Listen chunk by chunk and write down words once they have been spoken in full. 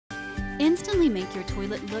Instantly make your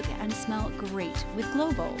toilet look and smell great with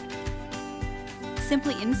GlowBowl.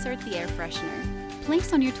 Simply insert the air freshener,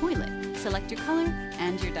 place on your toilet, select your color,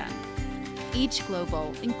 and you're done. Each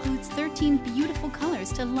GlowBowl includes 13 beautiful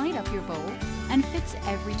colors to light up your bowl and fits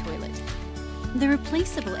every toilet. The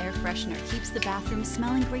replaceable air freshener keeps the bathroom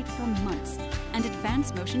smelling great for months, and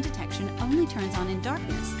advanced motion detection only turns on in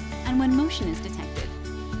darkness and when motion is detected.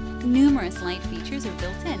 Numerous light features are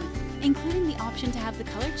built in, including the option to have the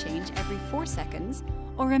color change every 4 seconds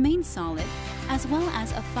or remain solid, as well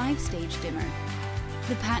as a 5-stage dimmer.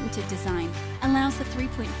 The patented design allows the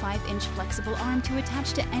 3.5-inch flexible arm to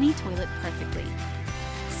attach to any toilet perfectly.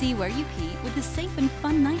 See where you pee with the safe and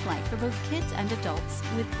fun nightlight for both kids and adults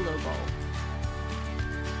with GlowBowl.